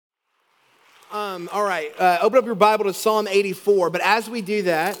All right, open up your Bible to Psalm 84. But as we do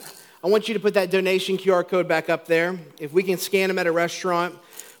that, I want you to put that donation QR code back up there. If we can scan them at a restaurant,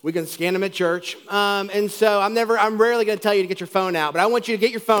 we can scan them at church. And so I'm rarely going to tell you to get your phone out, but I want you to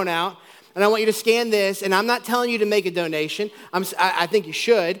get your phone out. And I want you to scan this, and I'm not telling you to make a donation. I think you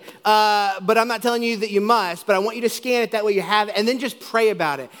should, but I'm not telling you that you must, but I want you to scan it, that way you have it, and then just pray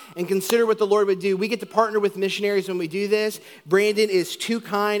about it and consider what the Lord would do. We get to partner with missionaries when we do this. Brandon is too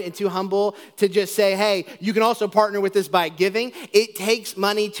kind and too humble to just say, hey, you can also partner with this by giving. It takes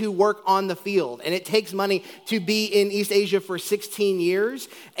money to work on the field, and it takes money to be in East Asia for 16 years,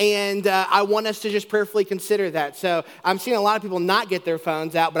 and I want us to just prayerfully consider that. So I'm seeing a lot of people not get their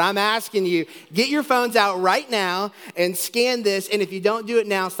phones out, but I'm asking you, get your phones out right now and scan this. And if you don't do it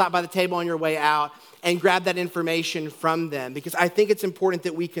now, stop by the table on your way out and grab that information from them. Because I think it's important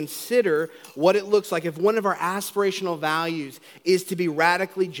that we consider what it looks like. If one of our aspirational values is to be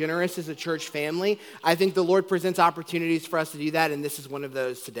radically generous as a church family, I think the Lord presents opportunities for us to do that, and this is one of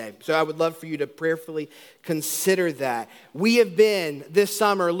those today. So I would love for you to prayerfully consider that. We have been this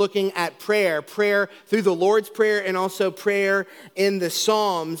summer looking at prayer through the Lord's Prayer and also prayer in the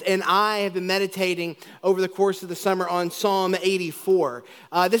Psalms. And I have been meditating over the course of the summer on Psalm 84.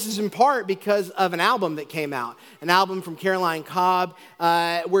 This is in part because of an album that came out, an album from Caroline Cobb,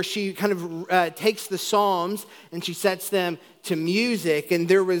 where she kind of takes the Psalms and she sets them to music. And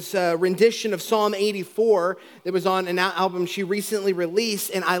there was a rendition of Psalm 84 that was on an album she recently released,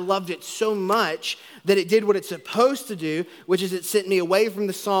 and I loved it so much that it did what it's supposed to do, which is it sent me away from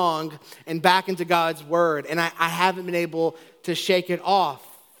the song and back into God's word, and I haven't been able to shake it off.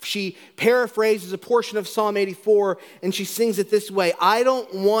 She paraphrases a portion of Psalm 84, and she sings it this way: I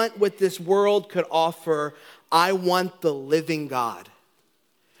don't want what this world could offer, I want the living God.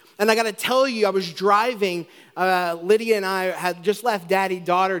 And I got to tell you, I was driving, Lydia and I had just left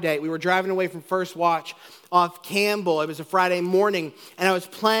daddy-daughter date. We were driving away from First Watch off Campbell. It was a Friday morning, and I was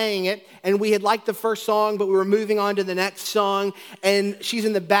playing it, and we had liked the first song, but we were moving on to the next song, and she's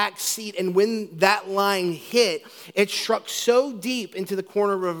in the back seat, and when that line hit, it struck so deep into the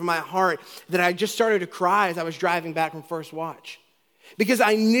corner of my heart that I just started to cry as I was driving back from First Watch. Because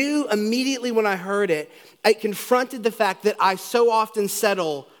I knew immediately when I heard it, it confronted the fact that I so often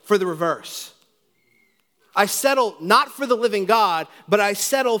settle for the reverse. I settle not for the living God, but I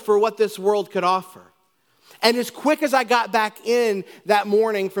settle for what this world could offer. And as quick as I got back in that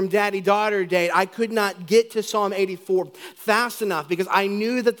morning from daddy-daughter date, I could not get to Psalm 84 fast enough because I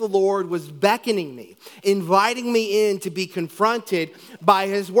knew that the Lord was beckoning me, inviting me in to be confronted by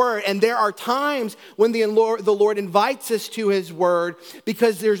his word. And there are times when the Lord invites us to his word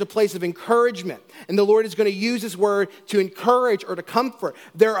because there's a place of encouragement. And the Lord is going to use his word to encourage or to comfort.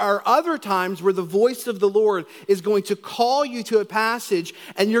 There are other times where the voice of the Lord is going to call you to a passage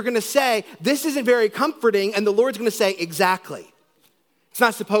and you're going to say, this isn't very comforting. And the Lord's going to say, exactly. It's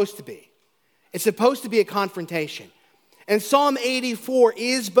not supposed to be. It's supposed to be a confrontation. And Psalm 84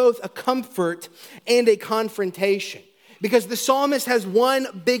 is both a comfort and a confrontation. Because the psalmist has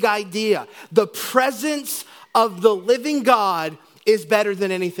one big idea. The presence of the living God is better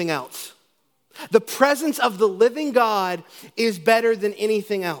than anything else. The presence of the living God is better than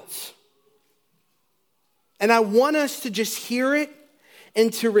anything else. And I want us to just hear it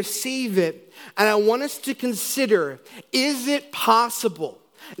and to receive it. And I want us to consider, is it possible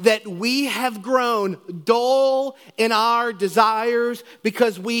that we have grown dull in our desires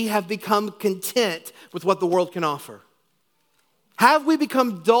because we have become content with what the world can offer? Have we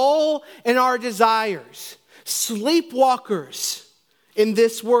become dull in our desires, sleepwalkers in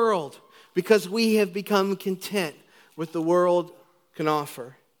this world, because we have become content with the world can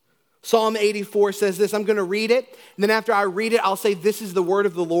offer? Psalm 84 says this. I'm going to read it, and then after I read it, I'll say, this is the word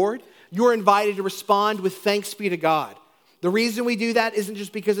of the Lord. You're invited to respond with thanks be to God. The reason we do that isn't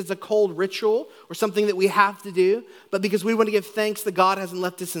just because it's a cold ritual or something that we have to do, but because we want to give thanks that God hasn't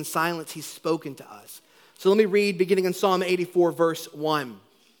left us in silence. He's spoken to us. So let me read, beginning in Psalm 84, verse 1.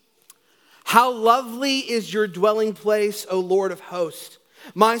 How lovely is your dwelling place, O Lord of hosts.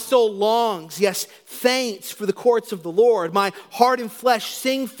 My soul longs, yes, faints for the courts of the Lord. My heart and flesh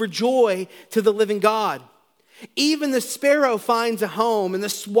sing for joy to the living God. Even the sparrow finds a home, and the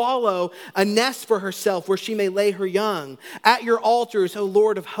swallow a nest for herself where she may lay her young. At your altars, O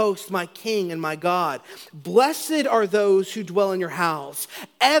Lord of hosts, my King and my God. Blessed are those who dwell in your house,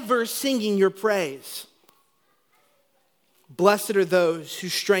 ever singing your praise. Blessed are those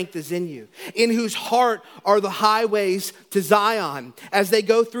whose strength is in you, in whose heart are the highways to Zion. As they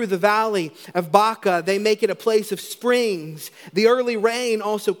go through the valley of Baca, they make it a place of springs. The early rain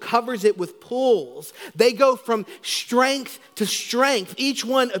also covers it with pools. They go from strength to strength. Each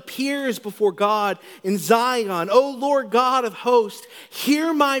one appears before God in Zion. O Lord God of hosts,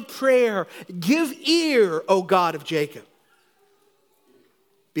 hear my prayer. Give ear, O God of Jacob.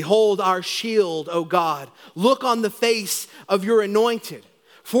 Behold our shield, O God. Look on the face of your anointed.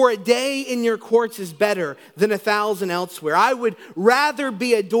 For a day in your courts is better than 1,000 elsewhere. I would rather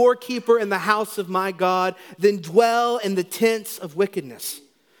be a doorkeeper in the house of my God than dwell in the tents of wickedness.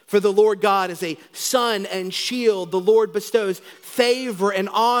 For the Lord God is a sun and shield. The Lord bestows favor and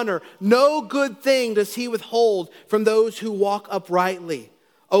honor. No good thing does he withhold from those who walk uprightly.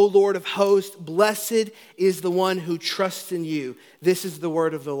 O Lord of hosts, blessed is the one who trusts in you. This is the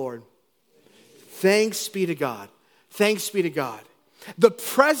word of the Lord. Thanks be to God. Thanks be to God. The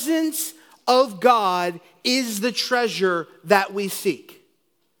presence of God is the treasure that we seek.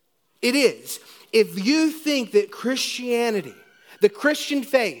 It is. If you think that Christianity, the Christian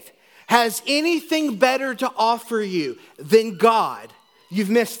faith, has anything better to offer you than God, you've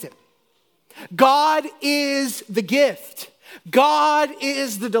missed it. God is the gift. God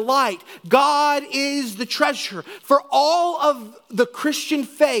is the delight. God is the treasure. For all of the Christian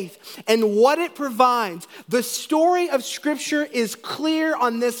faith and what it provides, the story of Scripture is clear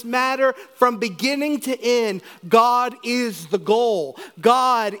on this matter from beginning to end. God is the goal.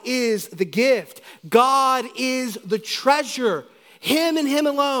 God is the gift. God is the treasure. Him and Him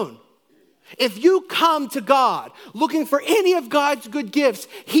alone. If you come to God looking for any of God's good gifts,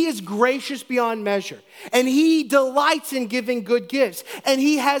 He is gracious beyond measure. And He delights in giving good gifts. And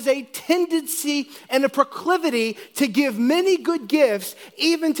He has a tendency and a proclivity to give many good gifts,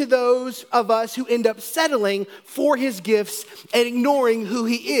 even to those of us who end up settling for His gifts and ignoring who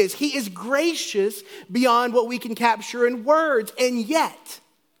He is. He is gracious beyond what we can capture in words. And yet,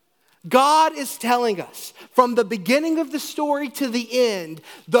 God is telling us from the beginning of the story to the end,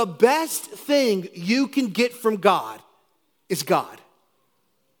 the best thing you can get from God is God.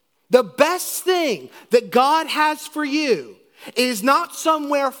 The best thing that God has for you is not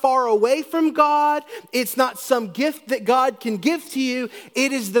somewhere far away from God. It's not some gift that God can give to you.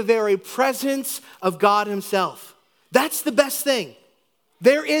 It is the very presence of God Himself. That's the best thing.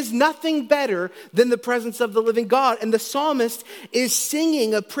 There is nothing better than the presence of the living God. And the psalmist is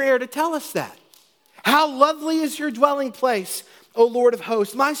singing a prayer to tell us that. How lovely is your dwelling place, O Lord of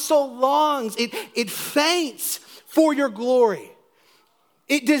hosts. My soul longs, it faints for your glory.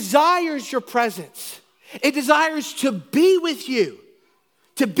 It desires your presence. It desires to be with you,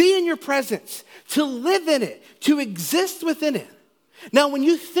 to be in your presence, to live in it, to exist within it. Now, when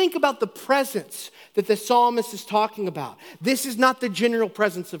you think about the presence that the psalmist is talking about, this is not the general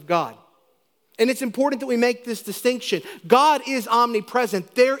presence of God. And it's important that we make this distinction. God is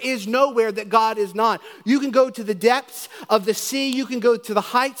omnipresent. There is nowhere that God is not. You can go to the depths of the sea. You can go to the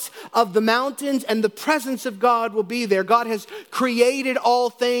heights of the mountains, and the presence of God will be there. God has created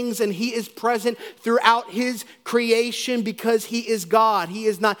all things, and He is present throughout His creation because He is God. He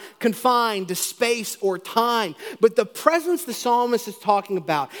is not confined to space or time. But the presence the psalmist is talking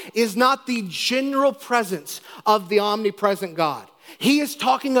about is not the general presence of the omnipresent God. He is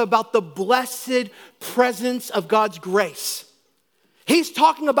talking about the blessed presence of God's grace. He's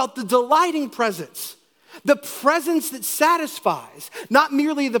talking about the delighting presence, the presence that satisfies, not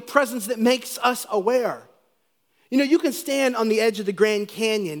merely the presence that makes us aware. You know, you can stand on the edge of the Grand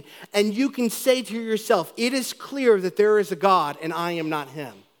Canyon and you can say to yourself, it is clear that there is a God and I am not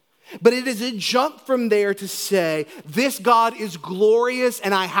Him. But it is a jump from there to say, this God is glorious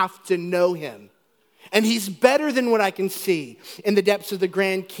and I have to know Him. And He's better than what I can see in the depths of the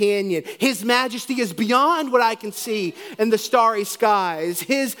Grand Canyon. His majesty is beyond what I can see in the starry skies.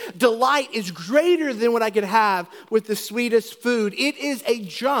 His delight is greater than what I could have with the sweetest food. It is a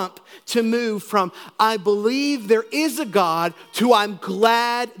jump to move from I believe there is a God to I'm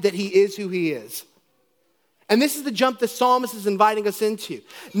glad that He is who He is. And this is the jump the psalmist is inviting us into.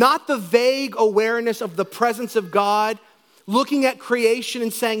 Not the vague awareness of the presence of God, looking at creation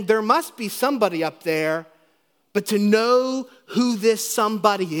and saying, there must be somebody up there, but to know who this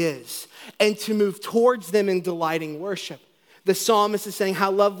somebody is and to move towards them in delighting worship. The psalmist is saying,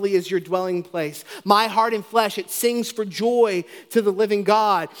 how lovely is your dwelling place. My heart and flesh, it sings for joy to the living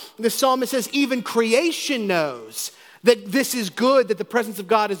God. The psalmist says, even creation knows that this is good, that the presence of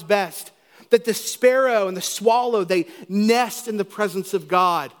God is best, that the sparrow and the swallow, they nest in the presence of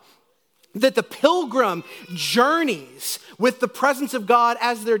God. That the pilgrim journeys with the presence of God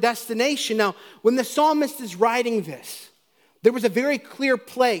as their destination. Now, when the psalmist is writing this, There was a very clear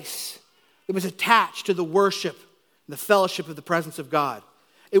place that was attached to the worship and the fellowship of the presence of God.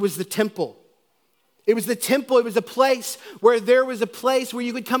 It was the temple. It was the temple. It was a place where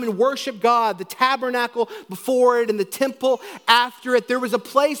you could come and worship God, the tabernacle before it and the temple after it. There was a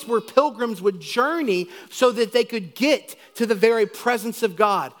place where pilgrims would journey so that they could get to the very presence of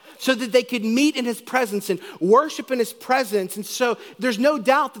God, so that they could meet in his presence and worship in his presence. And so there's no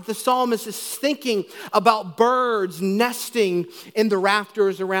doubt that the psalmist is thinking about birds nesting in the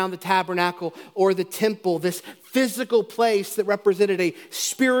rafters around the tabernacle or the temple, this physical place that represented a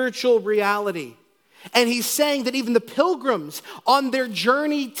spiritual reality. And he's saying that even the pilgrims on their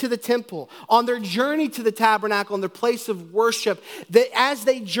journey to the temple, on their journey to the tabernacle, on their place of worship, that as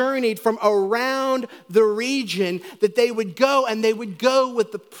they journeyed from around the region, that they would go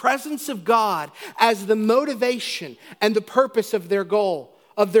with the presence of God as the motivation and the purpose of their goal,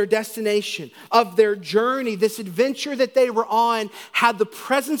 of their destination, of their journey. This adventure that they were on had the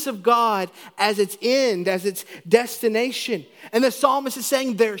presence of God as its end, as its destination. And the psalmist is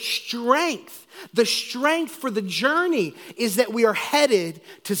saying their strength, the strength for the journey is that we are headed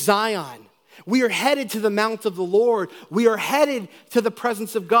to Zion. We are headed to the mount of the Lord. We are headed to the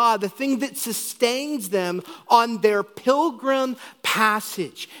presence of God. The thing that sustains them on their pilgrim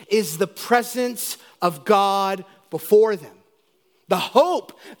passage is the presence of God before them. The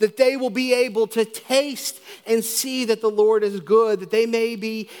hope that they will be able to taste and see that the Lord is good, that they may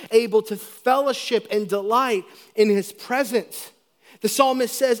be able to fellowship and delight in his presence. The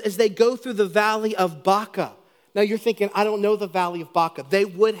psalmist says as they go through the valley of Baca. Now you're thinking, I don't know the valley of Baca. They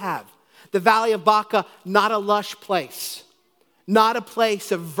would have. The valley of Baca, not a lush place. Not a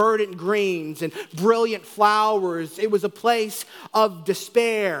place of verdant greens and brilliant flowers. It was a place of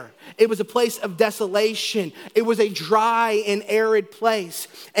despair. It was a place of desolation. It was a dry and arid place.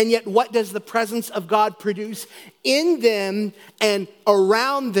 And yet what does the presence of God produce in them and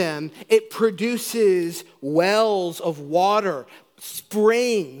around them? It produces wells of water,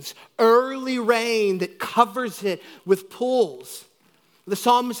 springs, early rain that covers it with pools. The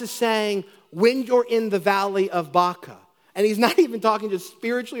psalmist is saying, when you're in the valley of Baca, and he's not even talking just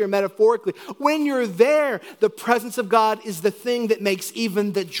spiritually or metaphorically. When you're there, the presence of God is the thing that makes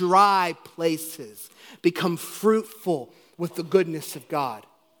even the dry places become fruitful with the goodness of God.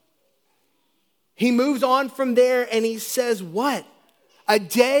 He moves on from there and he says, what? A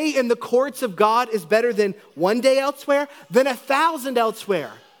day in the courts of God is better than one day elsewhere, than 1,000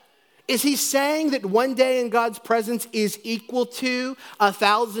 elsewhere. Is he saying that one day in God's presence is equal to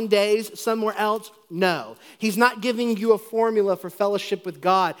 1,000 days somewhere else? No. He's not giving you a formula for fellowship with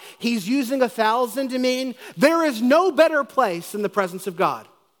God. He's using 1,000 to mean there is no better place than the presence of God.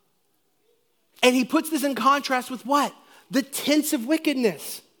 And he puts this in contrast with what? The tents of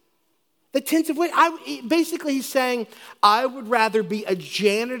wickedness. The tents of wickedness. Basically, he's saying, I would rather be a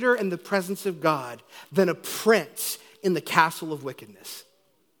janitor in the presence of God than a prince in the castle of wickedness.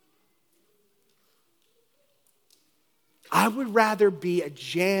 I would rather be a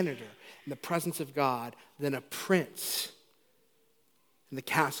janitor in the presence of God than a prince in the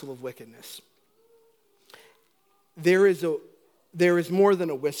castle of wickedness. There is more than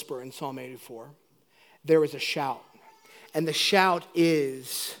a whisper in Psalm 84. There is a shout. And the shout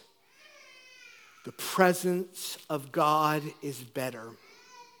is, the presence of God is better.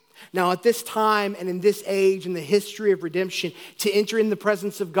 Now, at this time and in this age, in the history of redemption, to enter in the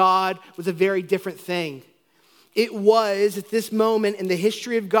presence of God was a very different thing. It was, at this moment in the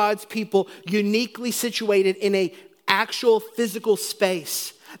history of God's people, uniquely situated in an actual physical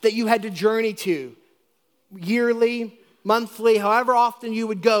space that you had to journey to yearly, monthly, however often you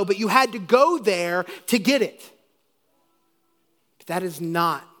would go, but you had to go there to get it. But that is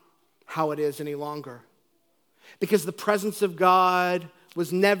not how it is any longer. Because the presence of God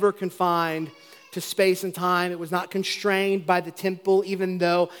was never confined to space and time. It was not constrained by the temple, even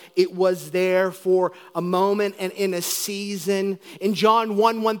though it was there for a moment and in a season. In John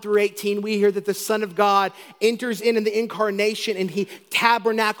 1:1-18, we hear that the Son of God enters in the incarnation and he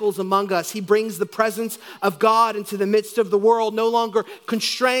tabernacles among us. He brings the presence of God into the midst of the world, no longer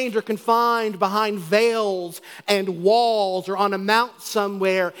constrained or confined behind veils and walls or on a mount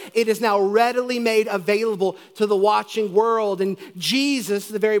somewhere. It is now readily made available to the watching world. And Jesus,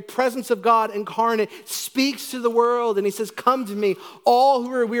 the very presence of God incarnate, speaks to the world and he says, come to me, all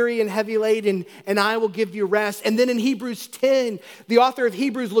who are weary and heavy laden, and I will give you rest. And then in Hebrews 10, the author of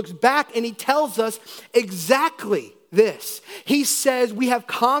Hebrews looks back and he tells us exactly this. He says, we have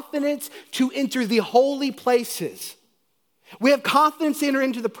confidence to enter the holy places. We have confidence to enter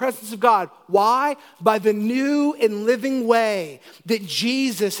into the presence of God. Why? By the new and living way that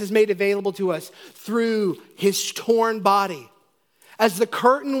Jesus has made available to us through his torn body, As the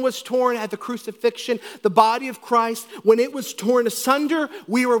curtain was torn at the crucifixion, the body of Christ, when it was torn asunder,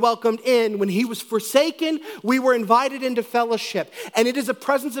 we were welcomed in. When he was forsaken, we were invited into fellowship. And it is a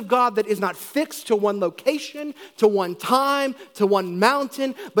presence of God that is not fixed to one location, to one time, to one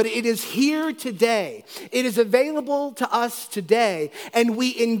mountain, but it is here today. It is available to us today, and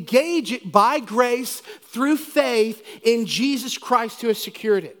we engage it by grace through faith in Jesus Christ who has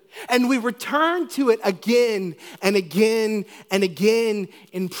secured it. And we return to it again and again and again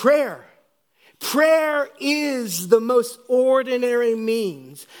in prayer. Prayer is the most ordinary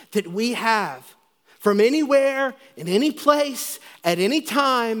means that we have from anywhere, in any place, at any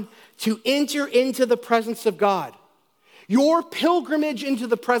time to enter into the presence of God. Your pilgrimage into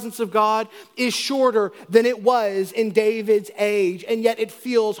the presence of God is shorter than it was in David's age, and yet it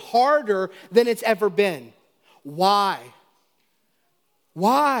feels harder than it's ever been. Why?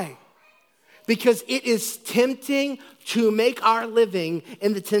 Why? Because it is tempting to make our living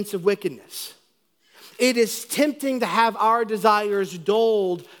in the tents of wickedness. It is tempting to have our desires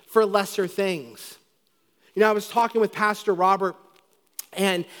dulled for lesser things. You know, I was talking with Pastor Robert,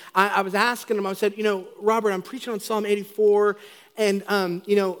 and I was asking him, I said, Robert, I'm preaching on Psalm 84, and,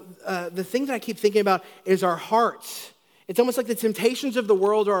 the thing that I keep thinking about is our hearts. It's almost like the temptations of the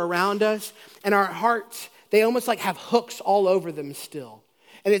world are around us, and our hearts, they almost like have hooks all over them still.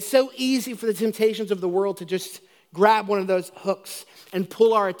 And it's so easy for the temptations of the world to just grab one of those hooks and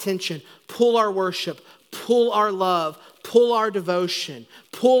pull our attention, pull our worship, pull our love, pull our devotion,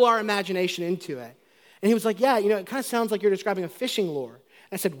 pull our imagination into it. And he was like, yeah, it kind of sounds like you're describing a fishing lure.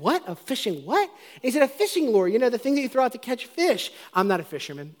 And I said, what? A fishing what? And he said, a fishing lure, the thing that you throw out to catch fish. I'm not a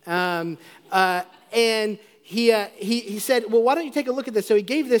fisherman. And he said, well, why don't you take a look at this? So he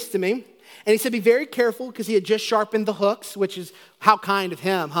gave this to me. And he said, be very careful, because he had just sharpened the hooks, which is how kind of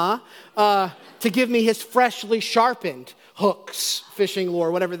him, huh? To give me his freshly sharpened hooks, fishing lure,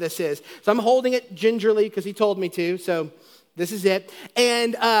 whatever this is. So I'm holding it gingerly because he told me to, so this is it.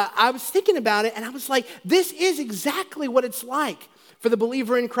 And I was thinking about it, and I was like, this is exactly what it's like for the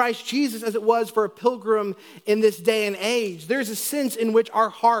believer in Christ Jesus as it was for a pilgrim in this day and age. There's a sense in which our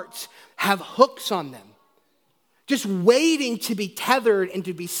hearts have hooks on them, just waiting to be tethered and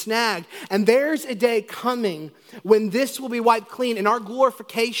to be snagged. And there's a day coming when this will be wiped clean. In our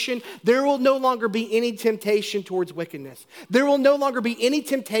glorification, there will no longer be any temptation towards wickedness. There will no longer be any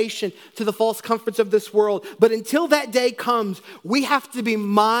temptation to the false comforts of this world. But until that day comes, we have to be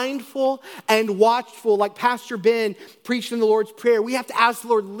mindful and watchful. Like Pastor Ben preached in the Lord's Prayer, we have to ask the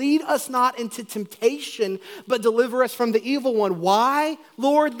Lord, lead us not into temptation, but deliver us from the evil one. Why,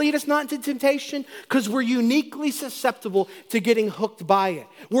 Lord, lead us not into temptation? Because we're uniquely susceptible to getting hooked by it.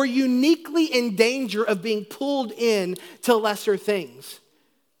 We're uniquely in danger of being pulled in to lesser things.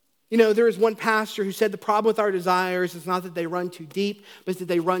 There was one pastor who said the problem with our desires is not that they run too deep, but that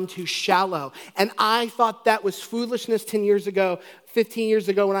they run too shallow. And I thought that was foolishness 10 years ago, 15 years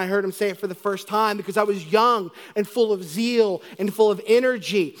ago when I heard him say it for the first time, because I was young and full of zeal and full of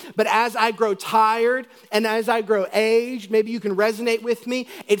energy. But as I grow tired and as I grow aged, maybe you can resonate with me,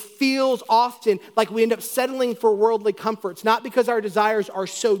 it feels often like we end up settling for worldly comforts, not because our desires are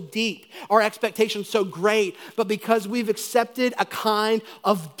so deep, our expectations so great, but because we've accepted a kind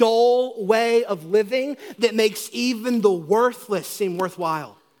of dull way of living that makes even the worthless seem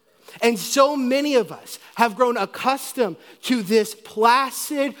worthwhile. And so many of us have grown accustomed to this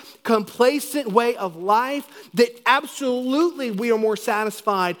placid, complacent way of life that absolutely we are more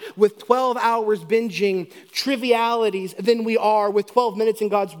satisfied with 12 hours binging trivialities than we are with 12 minutes in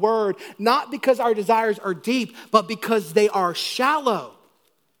God's Word, not because our desires are deep, but because they are shallow.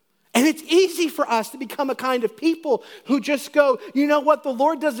 And it's easy for us to become a kind of people who just go, you know what, the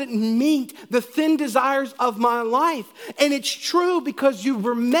Lord doesn't meet the thin desires of my life. And it's true, because you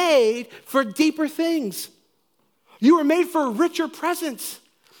were made for deeper things. You were made for a richer presence.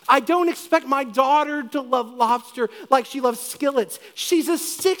 I don't expect my daughter to love lobster like she loves skillets. She's a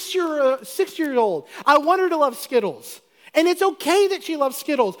six-year-old. I want her to love Skittles. And it's okay that she loves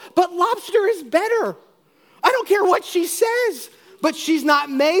Skittles, but lobster is better. I don't care what she says. But she's not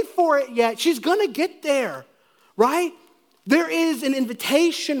made for it yet. She's going to get there, right? There is an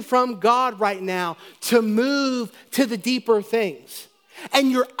invitation from God right now to move to the deeper things.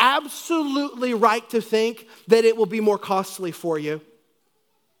 And you're absolutely right to think that it will be more costly for you.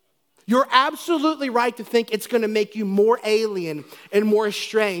 You're absolutely right to think it's going to make you more alien and more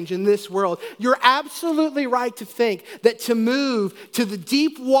estranged in this world. You're absolutely right to think that to move to the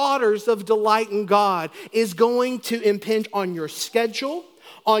deep waters of delight in God is going to impinge on your schedule,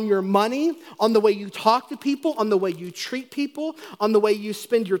 on your money, on the way you talk to people, on the way you treat people, on the way you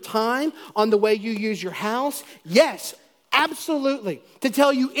spend your time, on the way you use your house. Yes, Absolutely. To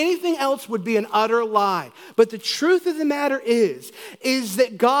tell you anything else would be an utter lie. But the truth of the matter is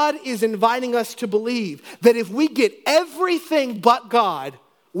that God is inviting us to believe that if we get everything but God,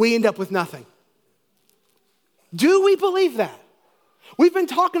 we end up with nothing. Do we believe that? We've been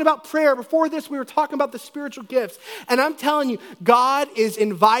talking about prayer. Before this, we were talking about the spiritual gifts. And I'm telling you, God is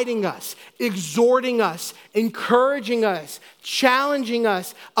inviting us, exhorting us, encouraging us, challenging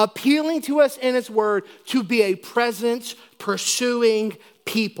us, appealing to us in His Word to be a presence-pursuing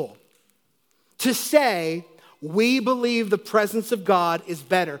people. To say, we believe the presence of God is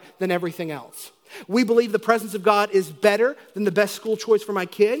better than everything else. We believe the presence of God is better than the best school choice for my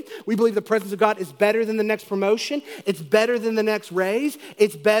kid. We believe the presence of God is better than the next promotion. It's better than the next raise.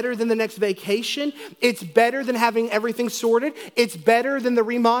 It's better than the next vacation. It's better than having everything sorted. It's better than the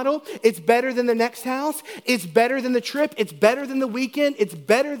remodel. It's better than the next house. It's better than the trip. It's better than the weekend. It's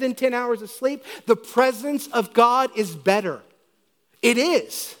better than 10 hours of sleep. The presence of God is better. It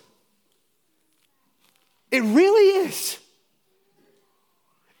is. It really is.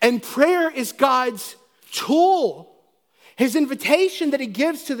 And prayer is God's tool, His invitation that He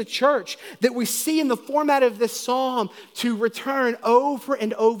gives to the church that we see in the format of this psalm to return over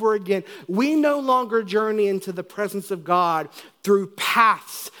and over again. We no longer journey into the presence of God through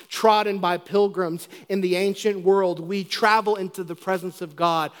paths trodden by pilgrims in the ancient world. We travel into the presence of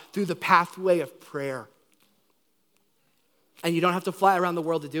God through the pathway of prayer. And you don't have to fly around the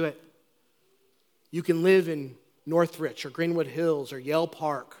world to do it. You can live in Northridge or Greenwood Hills or Yale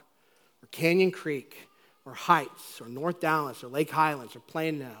Park or Canyon Creek or Heights or North Dallas or Lake Highlands or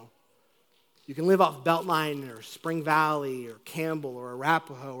Plano. You can live off Beltline or Spring Valley or Campbell or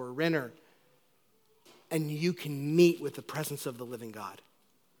Arapahoe or Renner, and you can meet with the presence of the living God.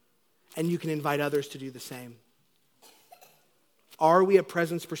 And you can invite others to do the same. Are we a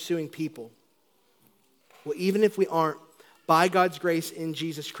presence-pursuing people? Well, even if we aren't, by God's grace in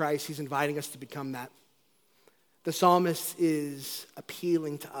Jesus Christ, He's inviting us to become that. The psalmist is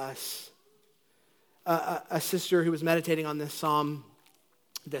appealing to us. A sister who was meditating on this psalm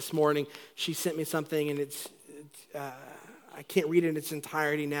this morning, she sent me something, and I can't read it in its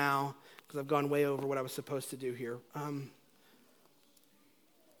entirety now because I've gone way over what I was supposed to do here. But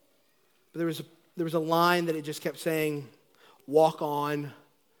there was a line that it just kept saying, walk on,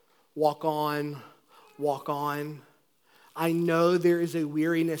 walk on, walk on. I know there is a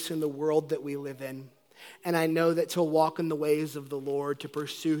weariness in the world that we live in. And I know that to walk in the ways of the Lord, to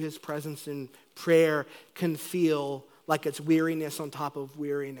pursue His presence in prayer can feel like it's weariness on top of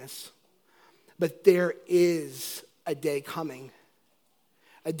weariness. But there is a day coming.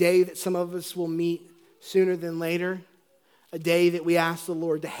 A day that some of us will meet sooner than later. A day that we ask the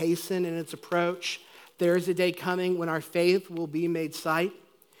Lord to hasten in its approach. There is a day coming when our faith will be made sight.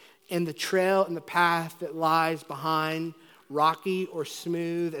 And the trail and the path that lies behind, rocky or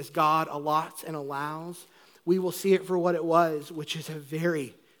smooth as God allots and allows, we will see it for what it was, which is a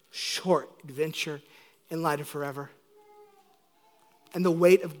very short adventure in light of forever. And the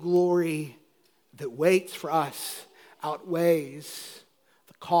weight of glory that waits for us outweighs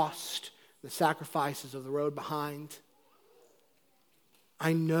the cost, the sacrifices of the road behind.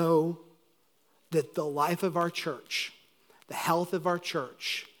 I know that the life of our church, the health of our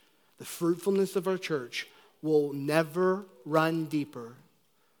church, the fruitfulness of our church will never run deeper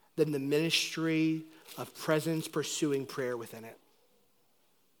than the ministry of presence pursuing prayer within it.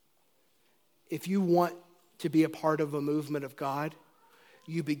 If you want to be a part of a movement of God,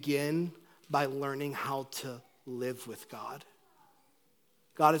 you begin by learning how to live with God.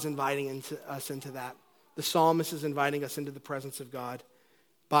 God is inviting us into that. The psalmist is inviting us into the presence of God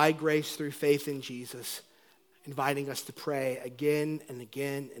by grace through faith in Jesus, inviting us to pray again and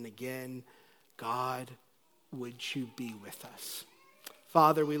again and again, God, would you be with us?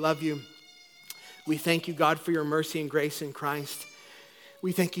 Father, we love you. We thank you, God, for your mercy and grace in Christ.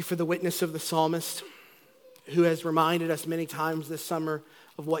 We thank you for the witness of the psalmist who has reminded us many times this summer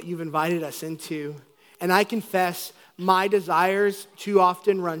of what you've invited us into. And I confess, my desires too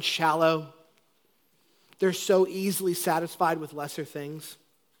often run shallow. They're so easily satisfied with lesser things.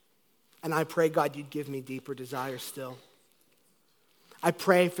 And I pray, God, you'd give me deeper desires still. I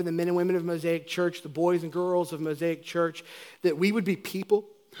pray for the men and women of Mosaic Church, the boys and girls of Mosaic Church, that we would be people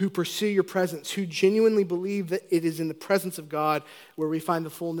who pursue your presence, who genuinely believe that it is in the presence of God where we find the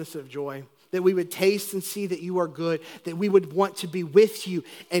fullness of joy, that we would taste and see that you are good, that we would want to be with you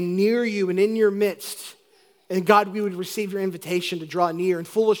and near you and in your midst. And God, we would receive your invitation to draw near in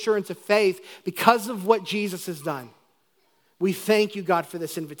full assurance of faith because of what Jesus has done. We thank you, God, for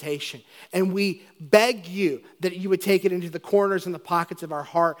this invitation. And we beg you that you would take it into the corners and the pockets of our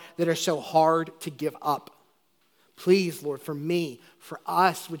heart that are so hard to give up. Please, Lord, for me, for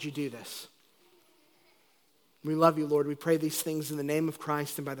us, would you do this? We love you, Lord. We pray these things in the name of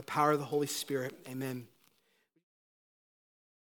Christ and by the power of the Holy Spirit. Amen.